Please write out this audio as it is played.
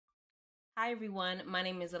Hi everyone, my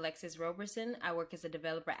name is Alexis Roberson. I work as a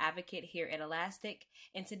developer advocate here at Elastic,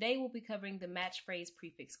 and today we'll be covering the match phrase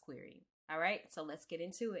prefix query. Alright, so let's get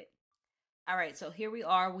into it. Alright, so here we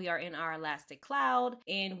are in our Elastic Cloud,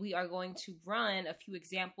 and we are going to run a few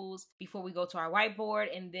examples before we go to our whiteboard,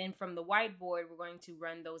 and then from the whiteboard, we're going to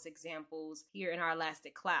run those examples here in our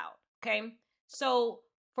Elastic Cloud. Okay, so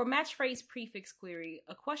for match phrase prefix query,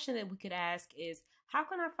 a question that we could ask is, how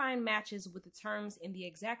can I find matches with the terms in the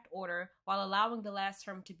exact order while allowing the last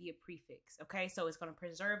term to be a prefix? Okay, so it's going to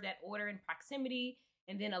preserve that order and proximity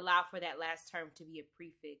and then allow for that last term to be a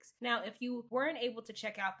prefix. Now, if you weren't able to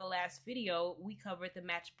check out the last video, we covered the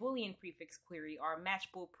match Boolean prefix query or match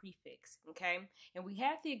bool prefix, okay? And we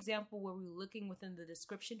had the example where we were looking within the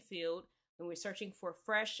description field and we're searching for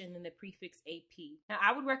fresh and then the prefix AP. Now,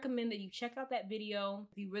 I would recommend that you check out that video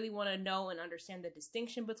if you really want to know and understand the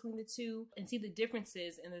distinction between the two and see the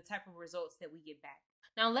differences in the type of results that we get back.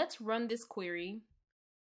 Now, let's run this query.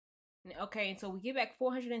 Okay, and so we get back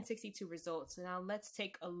 462 results. So now let's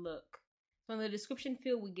take a look. So in the description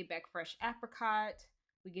field, we get back fresh apricot,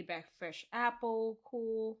 we get back fresh apple,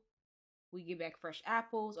 cool. We get back fresh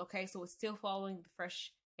apples. Okay, so it's still following the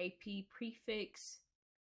fresh AP prefix.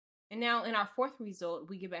 And now in our fourth result,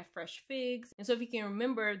 we get back fresh figs. And so if you can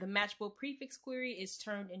remember, the match bool prefix query is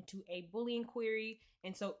turned into a Boolean query.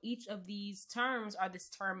 And so each of these terms, or this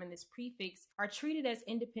term and this prefix, are treated as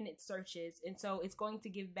independent searches. And so it's going to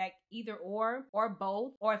give back either or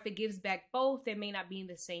both. Or if it gives back both, they may not be in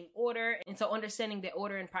the same order. And so understanding that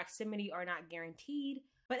order and proximity are not guaranteed.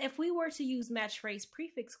 But if we were to use match phrase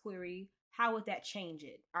prefix query, how would that change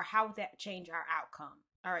it? Or how would that change our outcome?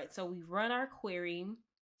 All right, so we've run our query,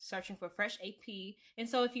 searching for fresh AP. And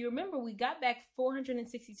so if you remember, we got back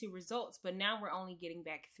 462 results, but now we're only getting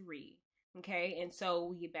back 3. Okay, and so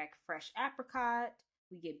we get back fresh apricot,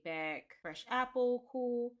 we get back fresh apple,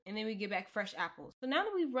 cool, and then we get back fresh apples. So now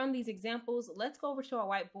that we've run these examples, let's go over to our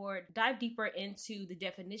whiteboard, dive deeper into the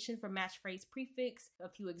definition for match phrase prefix, a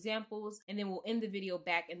few examples, and then we'll end the video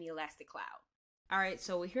back in the Elastic Cloud. All right,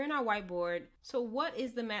 so we're here in our whiteboard. So what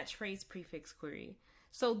is the match phrase prefix query?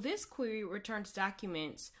 So this query returns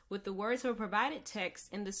documents with the words of a provided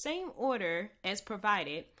text in the same order as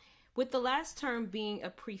provided, with the last term being a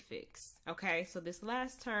prefix. Okay, so this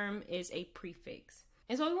last term is a prefix.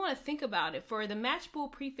 And so we want to think about it. For the match bool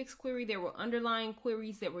prefix query, there were underlying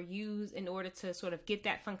queries that were used in order to sort of get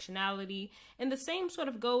that functionality. And the same sort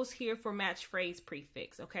of goes here for match phrase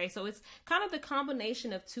prefix. Okay, so it's kind of the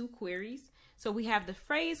combination of two queries. So we have the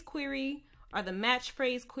phrase query or the match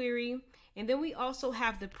phrase query. And then we also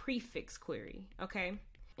have the prefix query, okay?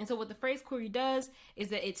 And so what the phrase query does is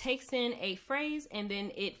that it takes in a phrase and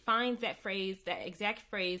then it finds that phrase, that exact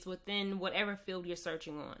phrase within whatever field you're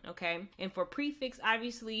searching on, okay? And for prefix,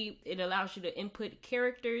 obviously, it allows you to input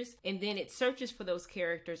characters and then it searches for those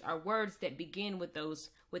characters or words that begin with those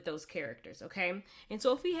characters, okay? And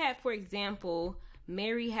so if we had, for example,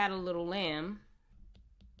 Mary had a little lamb,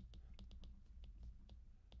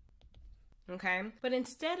 okay, but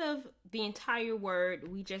instead of the entire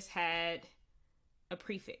word, we just had a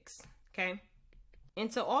prefix, okay?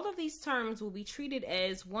 And so all of these terms will be treated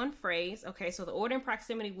as one phrase, okay? So the order and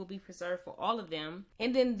proximity will be preserved for all of them.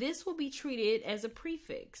 And then this will be treated as a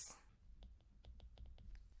prefix,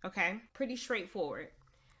 okay? Pretty straightforward.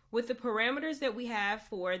 With the parameters that we have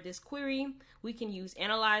for this query, we can use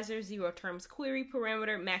analyzer, zero terms query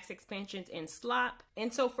parameter, max expansions, and slop.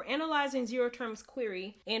 And so for analyzing zero terms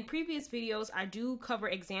query, in previous videos, I do cover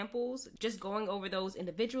examples, just going over those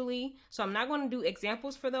individually. So I'm not going to do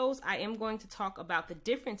examples for those. I am going to talk about the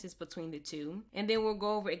differences between the two. And then we'll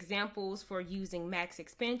go over examples for using max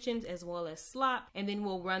expansions as well as slop. And then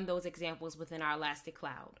we'll run those examples within our Elastic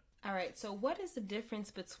Cloud. All right, so what is the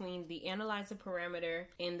difference between the analyzer parameter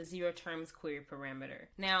and the zero terms query parameter?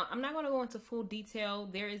 Now, I'm not going to go into full detail.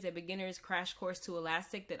 There is a beginner's crash course to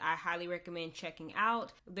Elastic that I highly recommend checking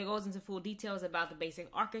out. That goes into full details about the basic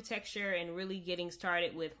architecture and really getting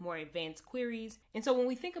started with more advanced queries. And so when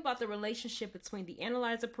we think about the relationship between the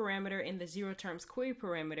analyzer parameter and the zero terms query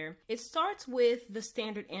parameter, it starts with the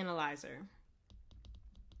standard analyzer.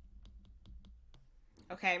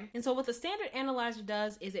 Okay, and so what the standard analyzer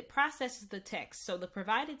does is it processes the text. So the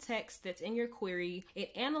provided text that's in your query,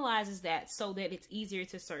 it analyzes that so that it's easier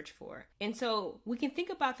to search for. And so we can think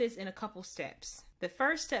about this in a couple steps. The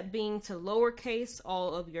first step being to lowercase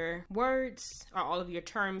all of your words or all of your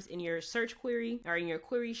terms in your search query or in your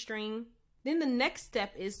query string. Then the next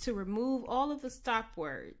step is to remove all of the stop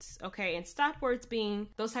words, okay? And stop words being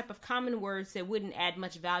those type of common words that wouldn't add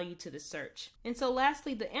much value to the search. And so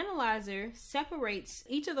lastly, the analyzer separates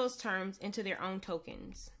each of those terms into their own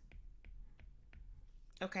tokens.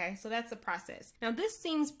 Okay, so that's the process. Now this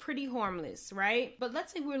seems pretty harmless, right? But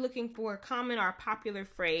let's say we're looking for a common or popular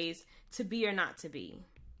phrase, to be or not to be.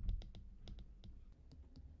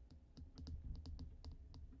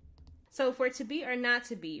 So for to be or not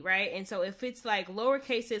to be, right? And so if it's like lower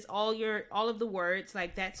cases, all of the words,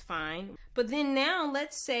 like that's fine. But then now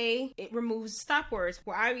let's say it removes stop words,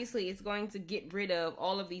 where obviously it's going to get rid of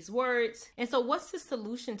all of these words. And so what's the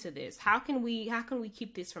solution to this? How can we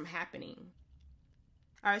keep this from happening?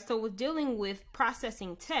 All right, so with dealing with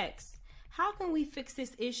processing text, how can we fix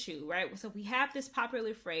this issue, right? So we have this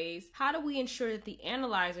popular phrase. How do we ensure that the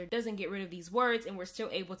analyzer doesn't get rid of these words and we're still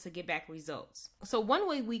able to get back results? So one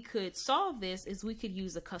way we could solve this is we could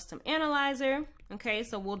use a custom analyzer. Okay,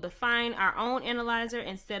 so we'll define our own analyzer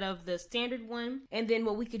instead of the standard one. And then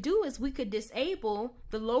what we could do is we could disable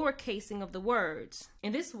the lower casing of the words.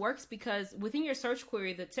 And this works because within your search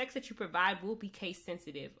query, the text that you provide will be case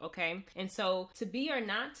sensitive, okay? And so to be or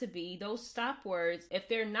not to be, those stop words, if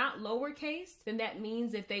they're not lowercase, then that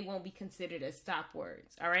means that they won't be considered as stop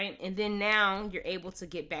words, all right? And then now you're able to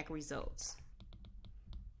get back results.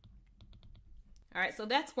 All right, so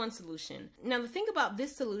that's one solution. Now, the thing about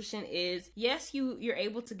this solution is, yes, you're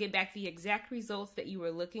able to get back the exact results that you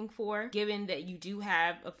were looking for, given that you do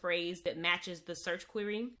have a phrase that matches the search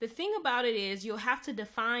query. The thing about it is you'll have to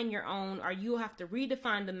define your own, or you'll have to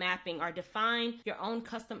redefine the mapping or define your own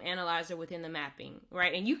custom analyzer within the mapping,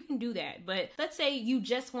 right? And you can do that. But let's say you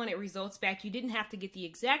just wanted results back. You didn't have to get the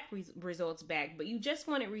exact results back, but you just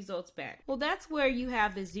wanted results back. Well, that's where you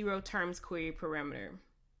have the zero terms query parameter.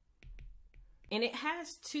 And it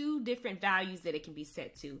has two different values that it can be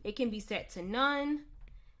set to. It can be set to none,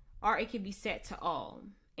 or it can be set to all.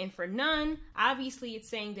 And for none, obviously it's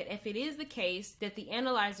saying that if it is the case that the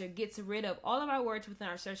analyzer gets rid of all of our words within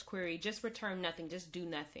our search query, just return nothing, just do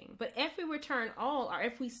nothing. But if we return all, or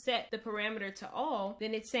if we set the parameter to all,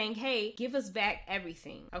 then it's saying, hey, give us back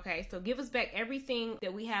everything. Okay, so give us back everything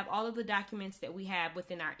that we have, all of the documents that we have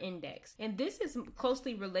within our index. And this is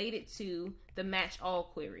closely related to the match all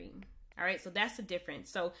query. All right, so that's the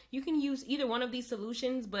difference. So you can use either one of these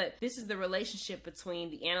solutions, but this is the relationship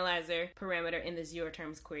between the analyzer parameter and the zero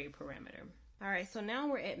terms query parameter. All right, so now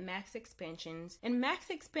we're at max expansions. And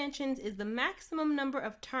max expansions is the maximum number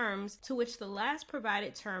of terms to which the last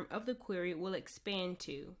provided term of the query will expand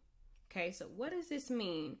to. Okay, so what does this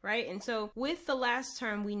mean, right? And so with the last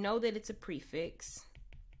term, we know that it's a prefix.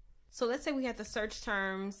 So let's say we have the search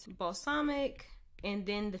terms balsamic, and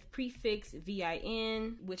then the prefix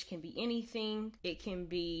VIN, which can be anything. It can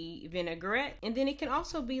be vinaigrette. And then it can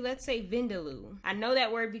also be, let's say, vindaloo. I know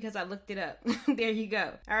that word because I looked it up. There you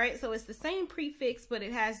go. All right, so it's the same prefix, but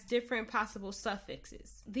it has different possible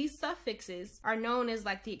suffixes. These suffixes are known as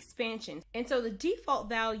like the expansions. And so the default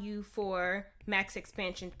value for max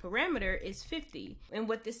expansion parameter is 50. And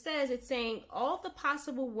what this says, it's saying all the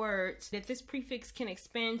possible words that this prefix can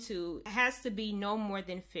expand to has to be no more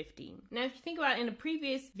than 50. Now, if you think about it, in a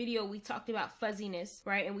previous video, we talked about fuzziness,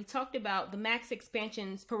 right? And we talked about the max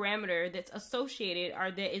expansions parameter that's associated,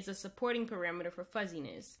 or that is a supporting parameter for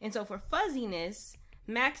fuzziness. And so for fuzziness,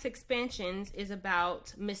 max expansions is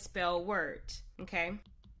about misspelled words, okay?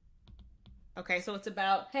 Okay, so it's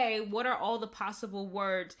about, hey, what are all the possible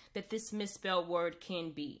words that this misspelled word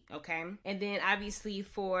can be, okay? And then obviously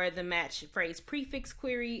for the match phrase prefix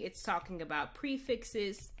query, it's talking about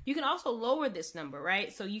prefixes. You can also lower this number,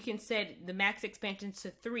 right? So you can set the max expansion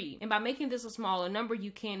to 3. And by making this a smaller number,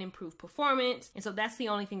 you can improve performance. And so that's the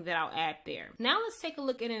only thing that I'll add there. Now let's take a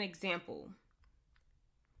look at an example.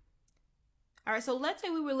 All right, so let's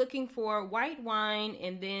say we were looking for white wine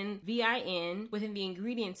and then VIN within the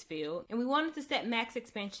ingredients field, and we wanted to set max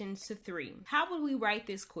expansions to 3. How would we write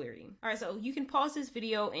this query? All right, so you can pause this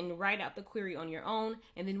video and write out the query on your own,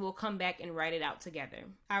 and then we'll come back and write it out together.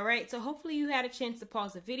 All right, so hopefully you had a chance to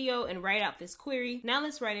pause the video and write out this query. Now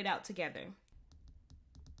let's write it out together.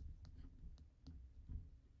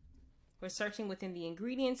 We're searching within the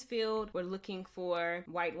ingredients field. We're looking for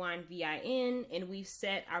white wine VIN, and we've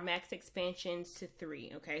set our max expansions to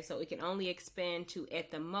 3. Okay, so it can only expand to,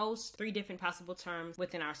 at the most, 3 different possible terms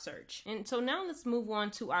within our search. And so now let's move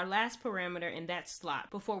on to our last parameter, and that's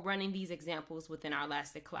slop, before running these examples within our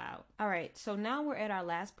Elastic Cloud. All right, so now we're at our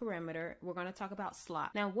last parameter. We're going to talk about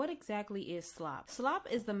slop. Now, what exactly is slop? Slop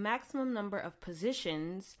is the maximum number of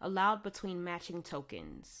positions allowed between matching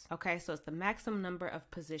tokens. Okay, so it's the maximum number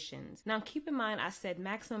of positions. Now keep in mind I said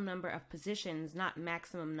maximum number of positions, not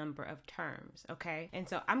maximum number of terms, okay? And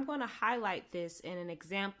so I'm going to highlight this in an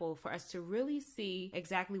example for us to really see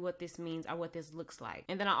exactly what this means or what this looks like.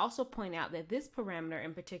 And then I'll also point out that this parameter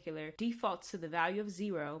in particular defaults to the value of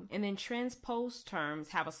 0, and then transposed terms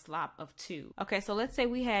have a slop of 2. Okay, so let's say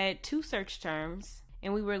we had 2 search terms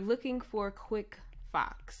and we were looking for quick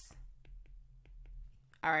fox.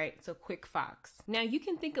 All right, so quick fox. Now you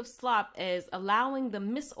can think of slop as allowing the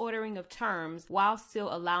misordering of terms while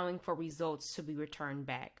still allowing for results to be returned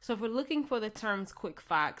back. So if we're looking for the terms quick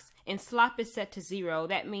fox and slop is set to 0,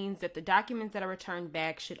 that means that the documents that are returned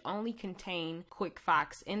back should only contain quick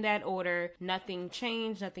fox in that order, nothing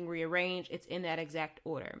changed, nothing rearranged, it's in that exact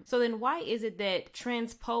order. So then why is it that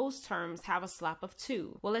transposed terms have a slop of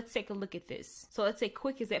 2? Well, let's take a look at this. So let's say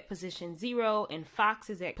quick is at position 0 and fox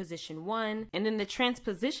is at position 1, and then the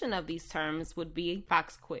transposition of these terms would be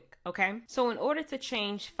fox quick, okay? So in order to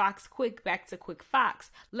change fox quick back to quick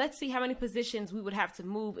fox, let's see how many positions we would have to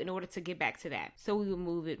move in order to get back to that. So we would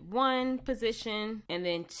move it 1 position and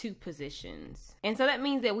then 2 positions. And so that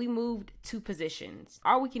means that we moved 2 positions.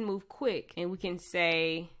 Or we can move quick and we can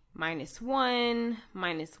say -1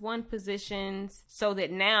 positions, so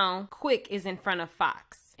that now quick is in front of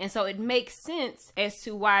fox. And so it makes sense as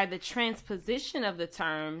to why the transposition of the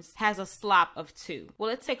terms has a slop of 2. Well,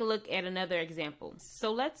 let's take a look at another example.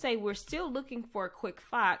 So let's say we're still looking for a quick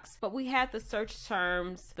fox, but we had the search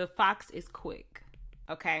terms, the fox is quick,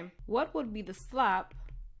 okay? What would be the slop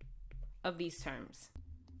of these terms?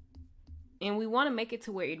 And we want to make it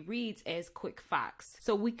to where it reads as quick fox.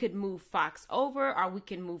 So we could move fox over or we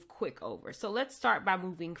can move quick over. So let's start by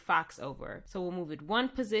moving fox over. So we'll move it 1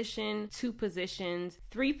 position, 2 positions,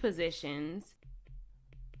 3 positions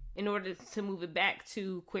in order to move it back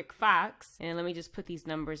to quick fox. And let me just put these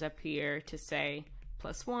numbers up here to say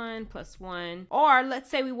 +1, +1. Or let's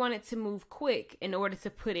say we wanted to move quick in order to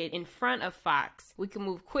put it in front of fox. We can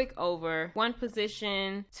move quick over 1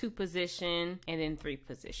 position, 2 position, and then 3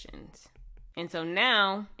 positions. And so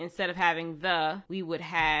now, instead of having we would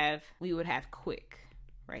have quick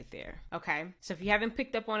right there. Okay, so if you haven't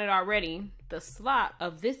picked up on it already, the slot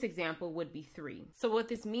of this example would be 3. So what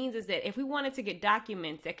this means is that if we wanted to get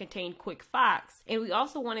documents that contain quick fox, and we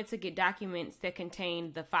also wanted to get documents that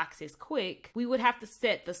contain the fox is quick, we would have to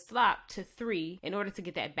set the slop to 3 in order to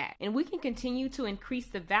get that back. And we can continue to increase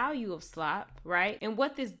the value of slop, right? And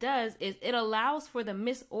what this does is it allows for the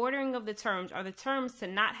misordering of the terms, or the terms to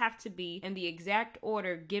not have to be in the exact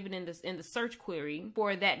order given in the search query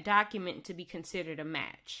for that document to be considered a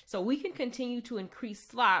match. So we can continue to increase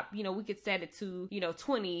slop. You know, we could set it to,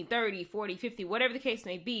 20, 30, 40, 50, whatever the case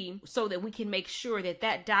may be, so that we can make sure that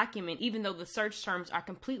that document, even though the search terms are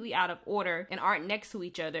completely out of order and aren't next to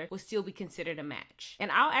each other, will still be considered a match.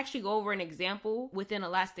 And I'll actually go over an example within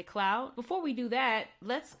Elastic Cloud. Before we do that,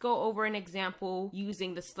 let's go over an example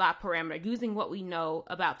using the slop parameter, using what we know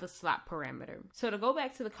about the slop parameter. So to go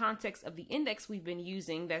back to the context of the index we've been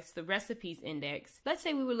using, that's the recipes index. Let's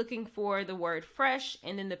say we were looking for the word fresh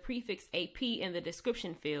and then the prefix AP in the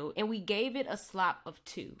description field, and we gave it a slop of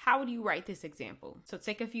 2. How would you write this example? So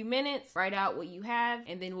take a few minutes, write out what you have,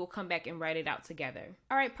 and then we'll come back and write it out together.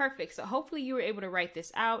 All right, perfect. So hopefully you were able to write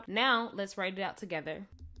this out. Now let's write it out together.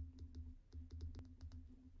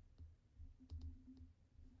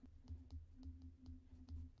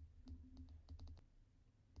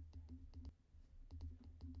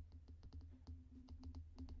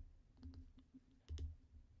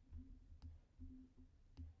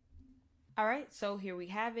 All right, so here we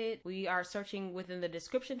have it. We are searching within the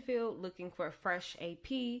description field looking for a fresh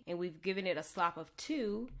AP, and we've given it a slop of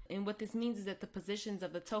 2. And what this means is that the positions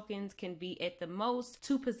of the tokens can be at the most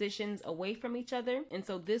 2 positions away from each other. And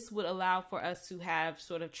so this would allow for us to have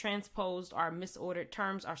sort of transposed or misordered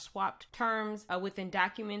terms or swapped terms within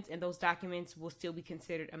documents, and those documents will still be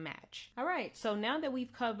considered a match. All right, so now that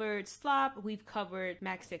we've covered slop, we've covered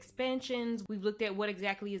max expansions, we've looked at what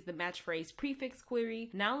exactly is the match phrase prefix query.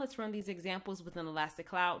 Now let's run these examples within Elastic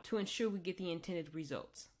Cloud to ensure we get the intended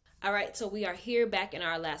results. All right, so we are here back in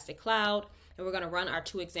our Elastic Cloud, and we're going to run our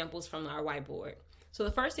 2 examples from our whiteboard. So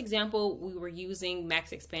the first example, we were using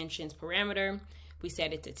max expansions parameter. We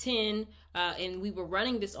set it to 10, and we were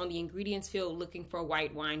running this on the ingredients field looking for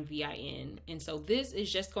white wine VIN. And so this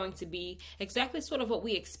is just going to be exactly sort of what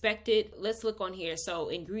we expected. Let's look on here. So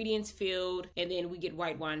ingredients field, and then we get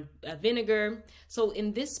white wine vinegar. So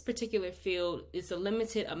in this particular field, it's a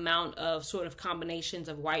limited amount of sort of combinations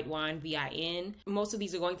of white wine VIN. Most of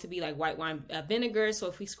these are going to be like white wine vinegar. So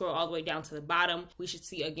if we scroll all the way down to the bottom, we should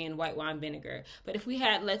see again white wine vinegar. But if we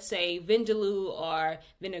had, let's say, vindaloo or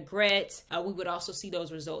vinaigrette, we would also also see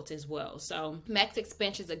those results as well. So max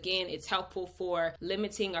expansions, again, it's helpful for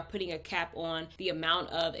limiting or putting a cap on the amount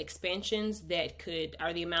of expansions that could,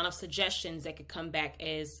 or the amount of suggestions that could come back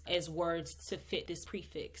as words to fit this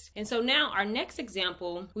prefix. And so now our next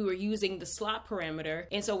example, we were using the slop parameter.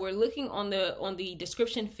 And so we're looking on the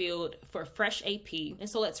description field for fresh AP. And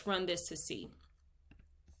so let's run this to see.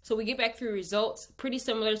 So we get back 3 results, pretty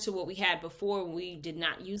similar to what we had before when we did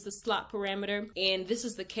not use the slop parameter. And this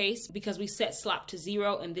is the case because we set slop to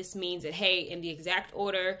 0, and this means that, hey, in the exact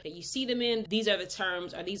order that you see them in, these are the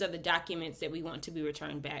terms or these are the documents that we want to be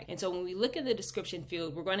returned back. And so when we look at the description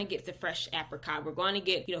field, we're going to get the fresh apricot, we're going to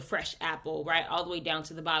get, you know, fresh apple, right, all the way down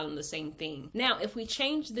to the bottom, the same thing. Now, if we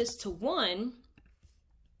change this to 1,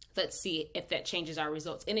 let's see if that changes our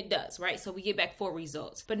results. And it does, right? So we get back 4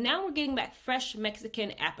 results. But now we're getting back fresh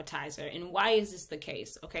Mexican appetizer. And why is this the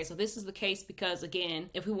case? Okay, so this is the case because, again,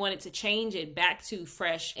 if we wanted to change it back to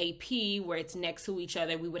fresh AP, where it's next to each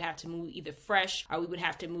other, we would have to move either fresh or we would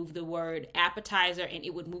have to move the word appetizer, and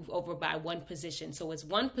it would move over by 1 position. So it's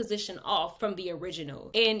 1 position off from the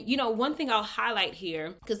original. And, you know, one thing I'll highlight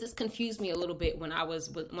here, because this confused me a little bit when I was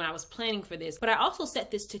planning for this, but I also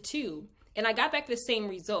set this to 2. And I got back the same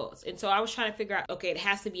results. And so I was trying to figure out, okay, it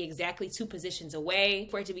has to be exactly 2 positions away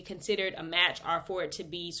for it to be considered a match, or for it to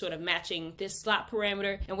be sort of matching this slop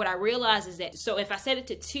parameter. And what I realized is that, so if I set it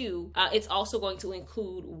to 2, it's also going to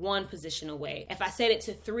include 1 position away. If I set it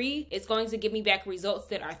to 3, it's going to give me back results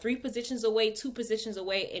that are 3 positions away, 2 positions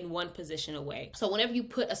away, and 1 position away. So whenever you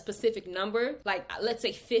put a specific number, like let's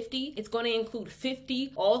say 50, it's going to include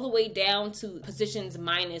 50 all the way down to positions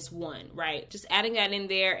 -1, right? Just adding that in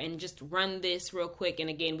there and just run this real quick,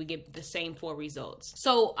 and again we get the same 4 results.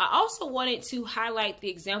 So I also wanted to highlight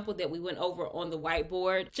the example that we went over on the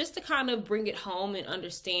whiteboard, just to kind of bring it home and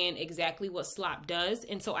understand exactly what slop does.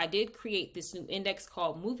 And so I did create this new index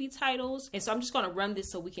called movie titles, and so I'm just going to run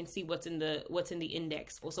this so we can see what's in the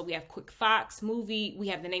index. So we have Quick Fox movie, we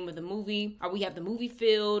have the name of the movie, or we have the movie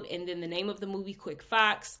field and then the name of the movie, Quick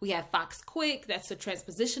Fox. We have Fox Quick, that's the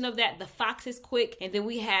transposition of that, the fox is quick. And then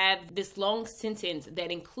we have this long sentence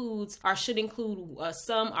that includes or should include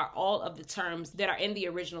some or all of the terms that are in the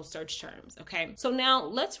original search terms. Okay, so now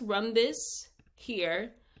let's run this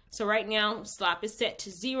here. So right now slop is set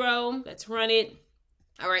to 0. Let's run it.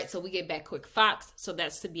 All right, so we get back Quick Fox, so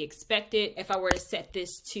that's to be expected. If I were to set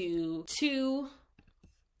this to 2,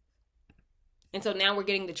 and so now we're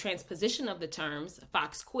getting the transposition of the terms,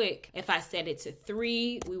 Fox Quick. If I set it to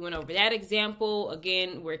 3, we went over that example.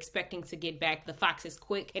 Again, we're expecting to get back the Fox is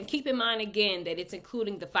quick. And keep in mind again that it's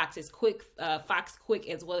including the Fox is quick, Fox Quick,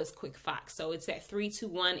 as well as Quick Fox. So it's at 3, 2,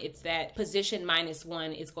 1. It's that position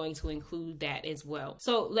 -1 is going to include that as well.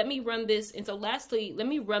 So let me run this. And so lastly, let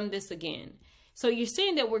me run this again. So you're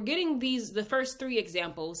seeing that we're getting the first 3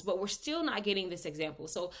 examples, but we're still not getting this example.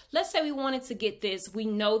 So let's say we wanted to get this. We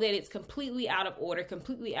know that it's completely out of order,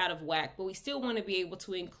 completely out of whack, but we still want to be able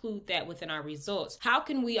to include that within our results. How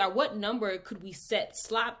can we, or what number could we set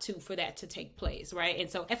slop to for that to take place, right? And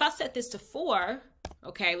so if I set this to 4,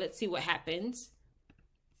 okay, let's see what happens.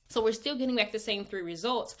 So we're still getting back the same 3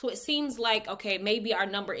 results. So it seems like, okay, maybe our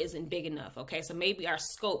number isn't big enough. Okay, so maybe our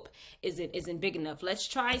scope isn't big enough. Let's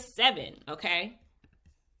try 7, okay?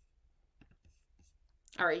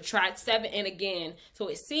 All right, tried 7, and again, so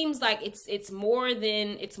it seems like it's more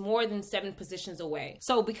than 7 positions away.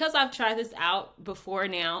 So because I've tried this out before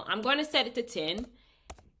now, I'm going to set it to 10.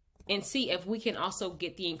 And see if we can also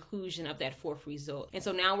get the inclusion of that 4th result. And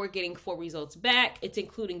so now we're getting 4 results back. It's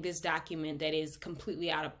including this document that is completely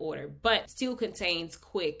out of order, but still contains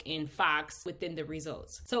Quick and Fox within the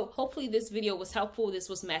results. So hopefully this video was helpful. This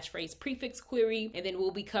was match phrase prefix query, and then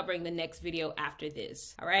we'll be covering the next video after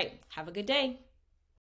this. All right, have a good day.